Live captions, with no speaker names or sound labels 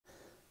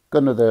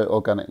Got another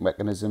organic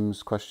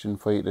mechanisms question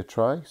for you to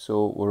try.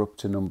 So we're up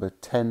to number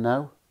 10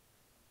 now.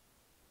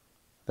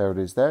 There it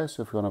is there.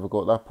 So if you want to have a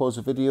go at that, pause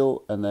the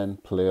video and then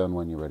play on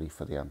when you're ready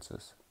for the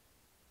answers.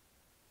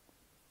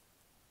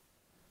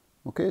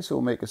 Okay, so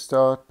we'll make a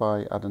start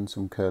by adding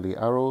some curly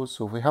arrows.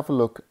 So if we have a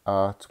look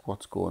at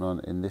what's going on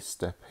in this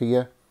step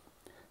here,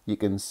 you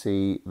can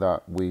see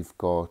that we've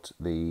got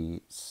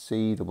the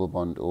C double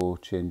bond O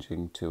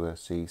changing to a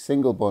C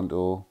single bond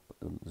O.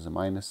 There's a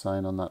minus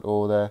sign on that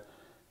O there.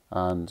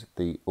 And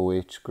the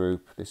OH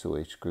group, this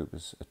OH group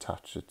has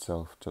attached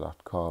itself to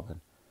that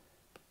carbon.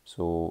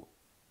 So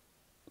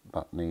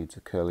that needs a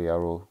curly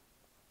arrow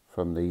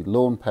from the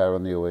lone pair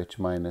on the OH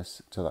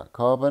minus to that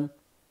carbon.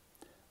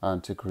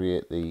 And to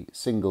create the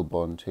single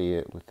bond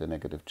here with the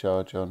negative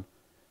charge on,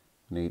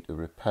 we need to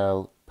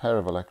repel a pair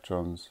of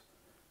electrons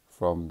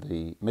from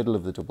the middle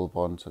of the double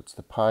bond. So it's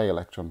the pi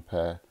electron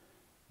pair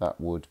that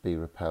would be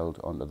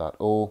repelled onto that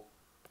O,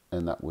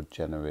 and that would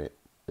generate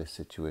this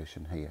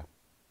situation here.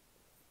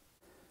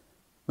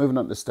 Moving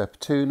on to step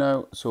 2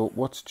 now. So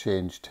what's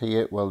changed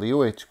here? Well, the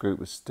OH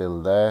group is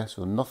still there,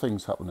 so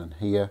nothing's happening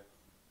here.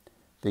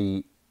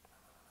 The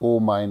O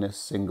minus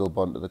single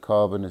bond to the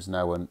carbon is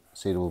now a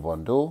C double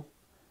bond O.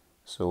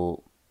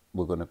 So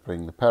we're going to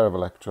bring the pair of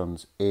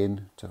electrons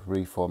in to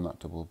reform that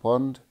double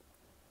bond.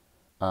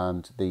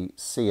 And the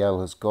Cl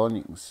has gone.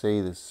 You can see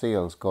the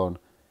Cl's gone.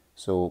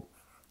 So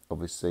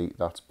obviously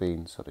that's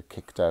been sort of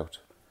kicked out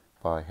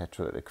by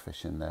heterolytic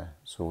fission there.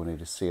 So we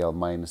need a Cl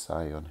minus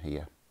ion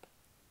here.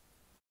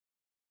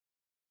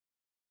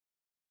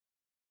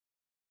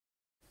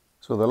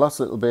 So the last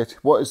little bit,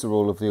 what is the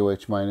role of the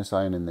OH minus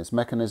ion in this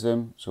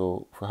mechanism?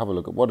 So if we have a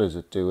look at what is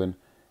it doing,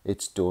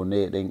 it's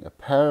donating a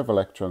pair of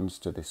electrons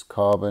to this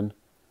carbon,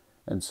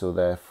 and so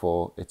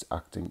therefore it's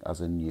acting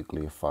as a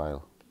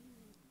nucleophile.